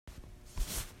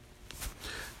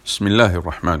Bismillahir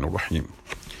Rahmanir Rahim.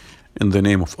 In the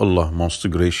name of Allah, most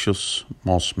gracious,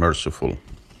 most merciful.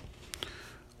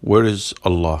 Where is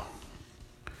Allah?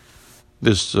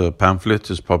 This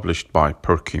pamphlet is published by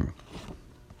Perkim.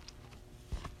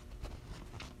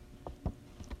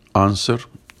 Answer: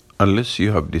 unless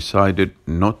you have decided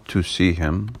not to see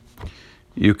Him,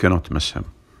 you cannot miss Him.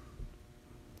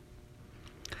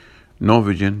 No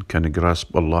vision can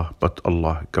grasp Allah, but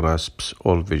Allah grasps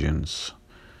all visions.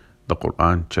 The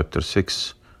Quran, chapter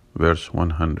 6, verse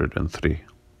 103.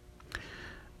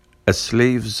 A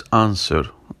slave's answer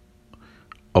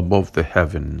above the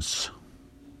heavens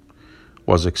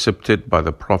was accepted by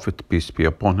the Prophet, peace be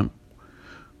upon him,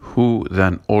 who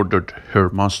then ordered her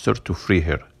master to free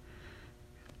her.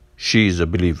 She is a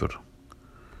believer,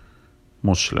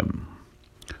 Muslim.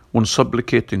 When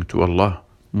supplicating to Allah,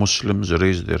 Muslims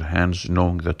raise their hands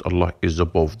knowing that Allah is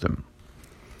above them.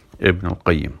 Ibn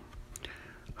al-Qayyim.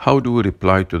 How do we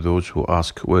reply to those who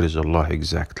ask, where is Allah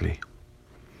exactly?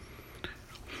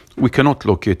 We cannot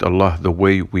locate Allah the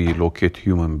way we locate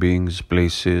human beings,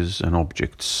 places, and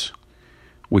objects.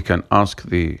 We can ask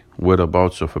the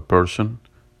whereabouts of a person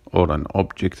or an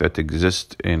object that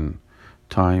exists in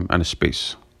time and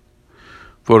space.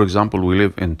 For example, we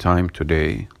live in time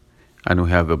today and we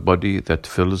have a body that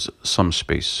fills some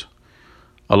space.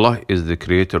 Allah is the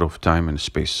creator of time and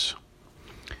space.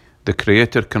 The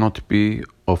creator cannot be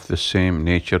of the same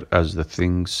nature as the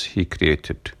things He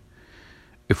created.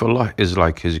 If Allah is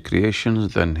like His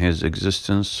creations, then His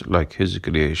existence, like His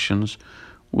creations,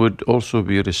 would also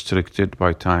be restricted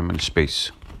by time and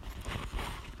space.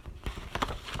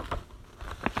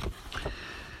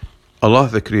 Allah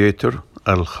the Creator,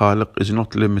 Al-Khaliq, is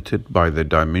not limited by the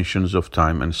dimensions of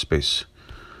time and space.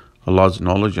 Allah's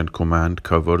knowledge and command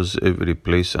covers every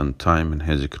place and time in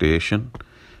His creation.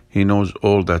 He knows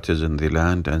all that is in the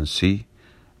land and sea.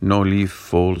 No leaf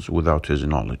falls without His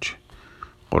knowledge.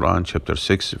 Quran chapter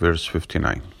 6 verse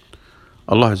 59.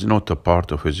 Allah is not a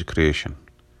part of His creation.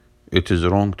 It is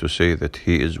wrong to say that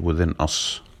He is within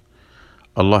us.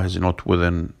 Allah is not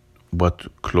within but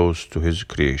close to His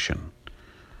creation.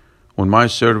 When my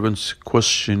servants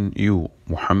question you,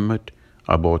 Muhammad,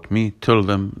 about me, tell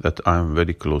them that I am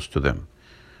very close to them.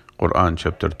 Quran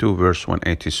chapter 2 verse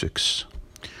 186.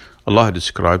 Allah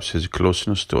describes His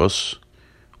closeness to us.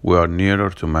 We are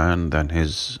nearer to man than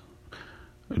his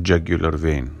jugular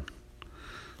vein.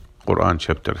 Quran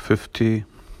chapter 50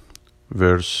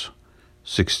 verse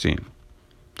 16.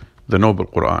 The Noble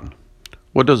Quran.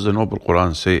 What does the Noble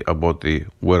Quran say about the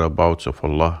whereabouts of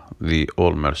Allah, the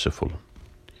All-Merciful?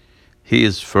 He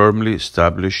is firmly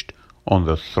established on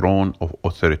the throne of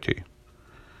authority.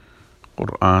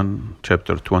 Quran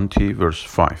chapter 20 verse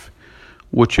 5.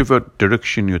 Whichever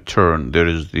direction you turn, there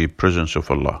is the presence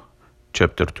of Allah.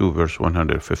 Chapter 2 verse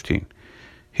 115.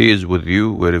 He is with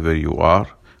you wherever you are.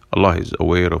 Allah is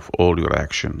aware of all your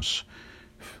actions.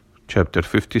 Chapter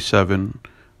 57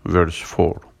 verse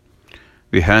 4.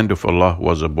 The hand of Allah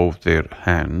was above their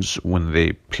hands when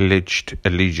they pledged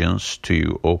allegiance to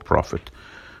you, O Prophet.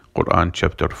 Quran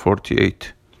chapter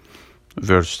 48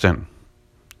 verse 10.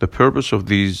 The purpose of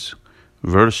these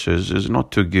verses is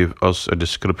not to give us a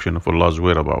description of Allah's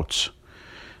whereabouts.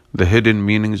 The hidden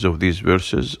meanings of these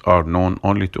verses are known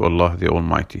only to Allah the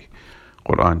Almighty.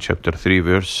 Quran chapter 3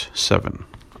 verse 7.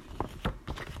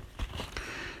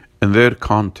 In their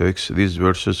context, these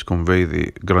verses convey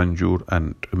the grandeur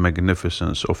and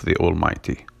magnificence of the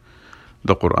Almighty.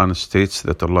 The Quran states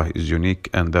that Allah is unique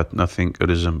and that nothing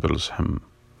resembles Him.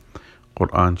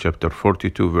 Quran chapter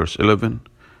 42 verse 11,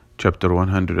 chapter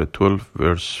 112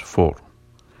 verse 4.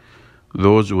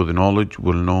 Those with knowledge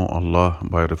will know Allah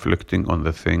by reflecting on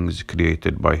the things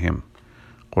created by Him.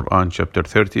 Quran chapter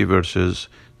 30 verses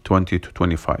 20 to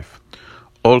 25.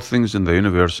 All things in the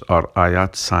universe are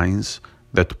ayat, signs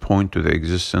that point to the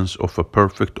existence of a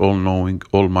perfect, all-knowing,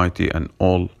 almighty and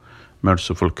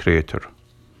all-merciful Creator.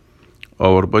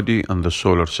 Our body and the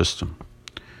solar system.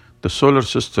 The solar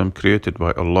system created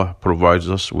by Allah provides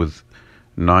us with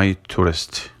night to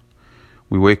rest.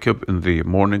 We wake up in the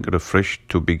morning refreshed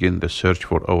to begin the search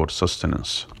for our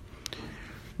sustenance.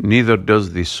 Neither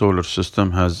does the solar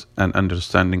system has an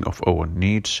understanding of our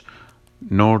needs,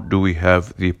 nor do we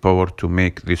have the power to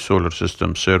make the solar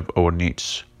system serve our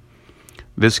needs.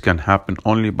 This can happen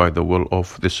only by the will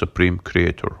of the Supreme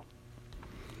Creator.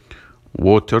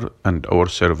 Water and our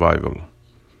survival.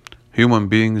 Human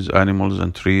beings, animals,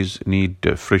 and trees need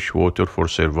fresh water for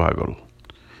survival.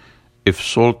 If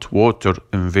salt water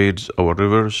invades our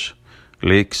rivers,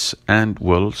 lakes, and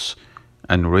wells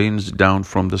and rains down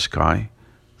from the sky,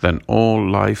 then all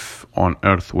life on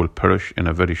earth will perish in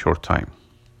a very short time.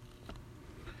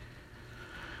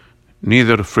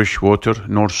 Neither fresh water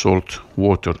nor salt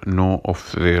water know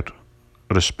of their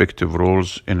respective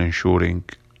roles in ensuring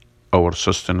our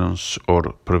sustenance or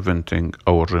preventing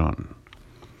our ruin.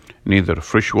 Neither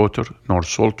fresh water nor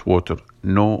salt water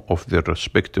know of their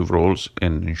respective roles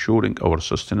in ensuring our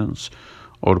sustenance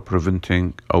or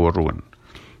preventing our ruin.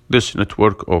 This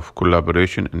network of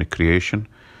collaboration and creation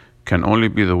can only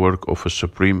be the work of a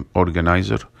supreme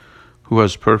organizer who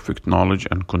has perfect knowledge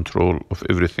and control of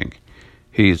everything.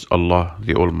 He is Allah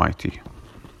the Almighty.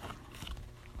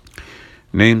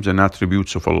 Names and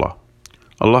attributes of Allah.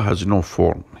 Allah has no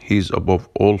form. He is above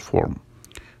all form.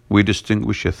 We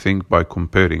distinguish a thing by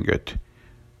comparing it.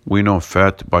 We know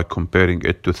fat by comparing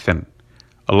it to thin.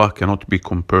 Allah cannot be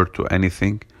compared to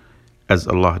anything, as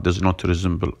Allah does not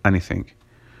resemble anything.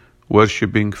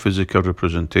 Worshipping physical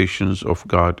representations of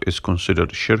God is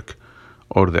considered shirk,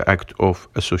 or the act of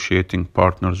associating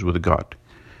partners with God.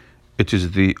 It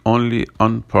is the only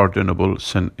unpardonable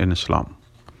sin in Islam.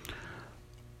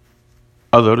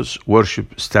 Others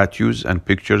worship statues and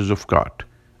pictures of God.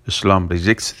 Islam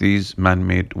rejects these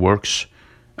man-made works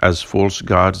as false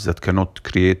gods that cannot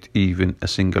create even a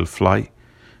single fly,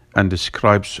 and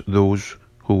describes those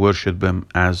who worship them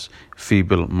as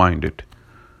feeble-minded.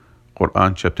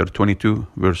 Quran chapter 22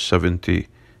 verse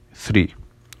 73.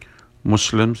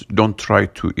 Muslims don't try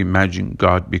to imagine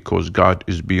God because God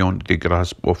is beyond the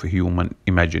grasp of human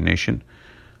imagination.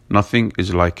 Nothing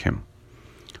is like Him.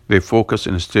 They focus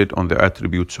instead on the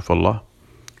attributes of Allah.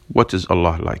 What is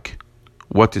Allah like?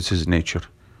 What is His nature?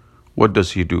 What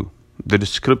does He do? The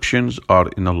descriptions are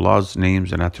in Allah's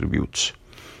names and attributes.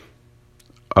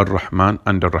 Ar-Rahman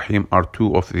and Ar-Rahim are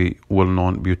two of the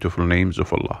well-known beautiful names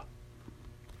of Allah.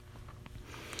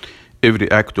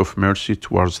 Every act of mercy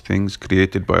towards things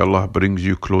created by Allah brings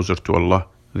you closer to Allah,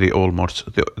 the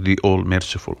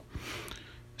All-Merciful.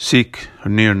 Seek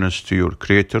nearness to your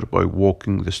Creator by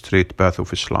walking the straight path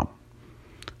of Islam.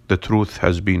 The truth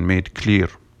has been made clear.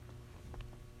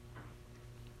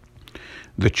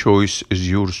 The choice is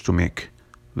yours to make.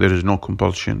 There is no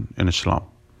compulsion in Islam.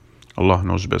 Allah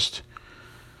knows best.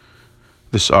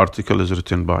 This article is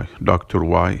written by Dr.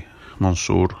 Y.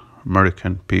 Mansour,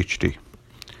 American PhD.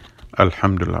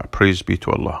 Alhamdulillah, praise be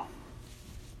to Allah.